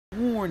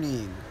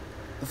Warning!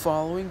 The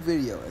following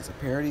video is a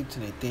parody to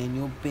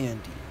Nathaniel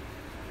Bandy.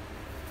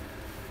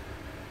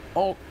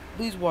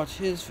 Please watch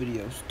his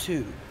videos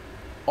too.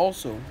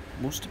 Also,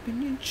 most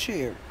opinions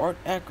shared aren't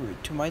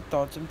accurate to my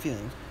thoughts and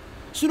feelings,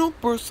 so don't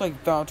burst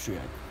like Valtryek,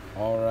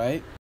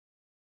 alright?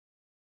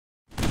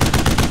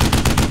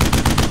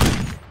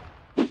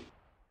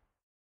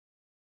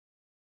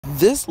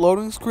 This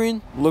loading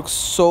screen looks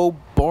so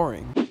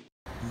boring.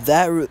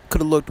 That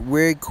could have looked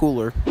way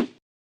cooler.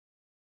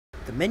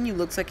 The menu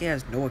looks like it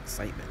has no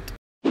excitement.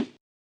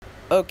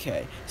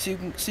 Okay, so you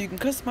can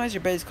customize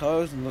your base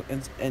colors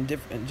and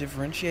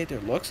differentiate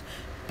their looks,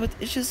 but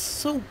it's just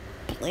so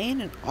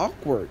bland and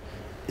awkward.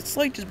 It's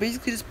like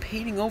basically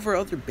painting over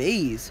other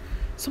bays.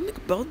 Something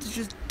about this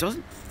just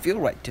doesn't feel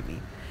right to me.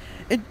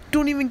 And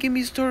don't even get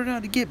me started on how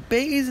to get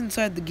bays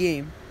inside the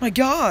game. My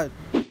God!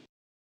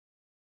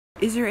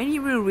 Is there any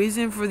real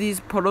reason for these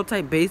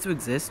prototype bays to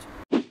exist?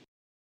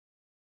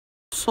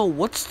 So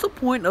what's the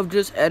point of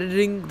just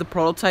editing the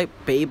prototype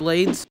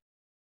Beyblades?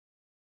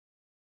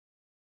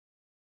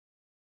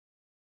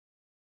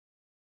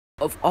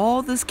 Of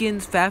all the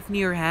skins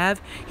Fafnir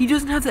have, he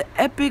doesn't have the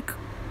epic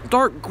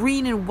dark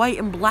green and white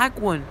and black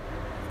one.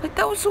 Like,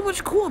 that was so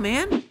much cool,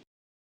 man.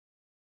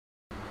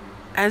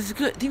 As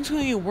things are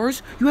gonna get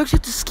worse, you actually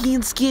have to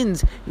scan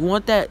skins. You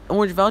want that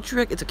orange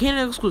Valtryek? It's a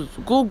Canada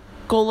exclusive. Good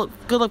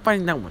luck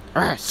finding that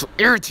one. So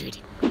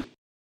irritating.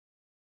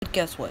 But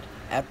guess what?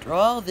 After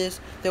all this,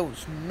 there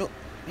was no.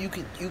 You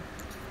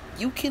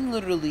can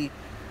literally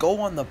go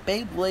on the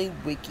Beyblade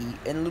wiki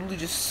and literally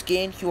just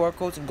scan QR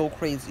codes and go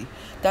crazy.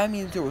 That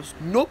means there was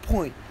no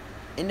point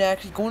in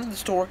actually going to the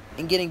store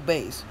and getting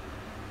bays.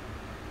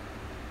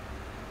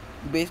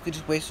 You basically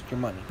just wasted your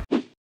money.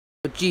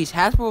 But geez,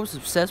 Hasbro was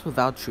obsessed with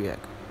Valtryek.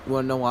 You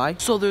wanna know why?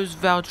 So there's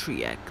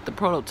Valtryek, the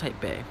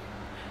prototype bay.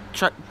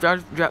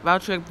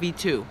 Valtryek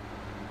V2.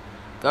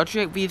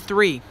 Valtryek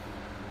V3.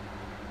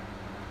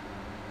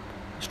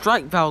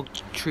 Strike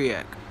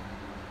Valtryek.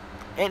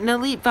 And an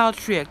Elite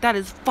Valtryek. That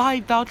is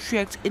 5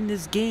 Valtryeks in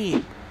this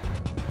game.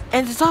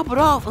 And to top it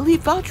off,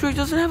 Elite Valtryek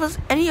doesn't have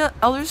any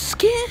other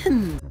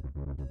skins.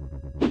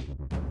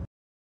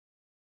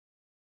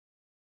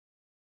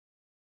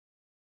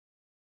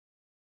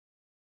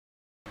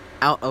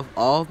 Out of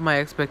all of my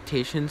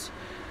expectations,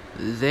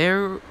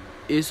 there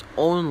is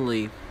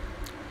only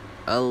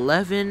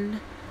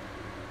 11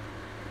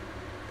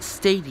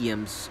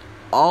 stadiums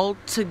all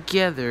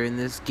together in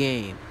this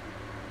game.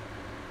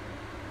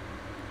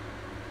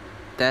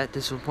 That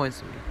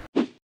disappoints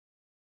me.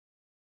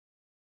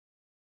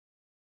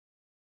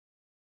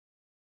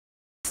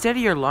 Instead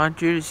of your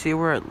launcher to see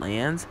where it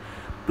lands,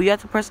 but you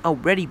have to press a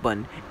ready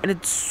button, and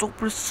it's so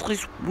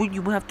precise when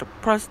you have to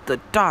press the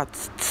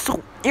dots. It's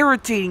so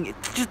irritating.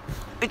 It's just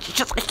I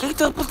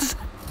hate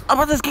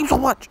about this game so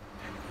much.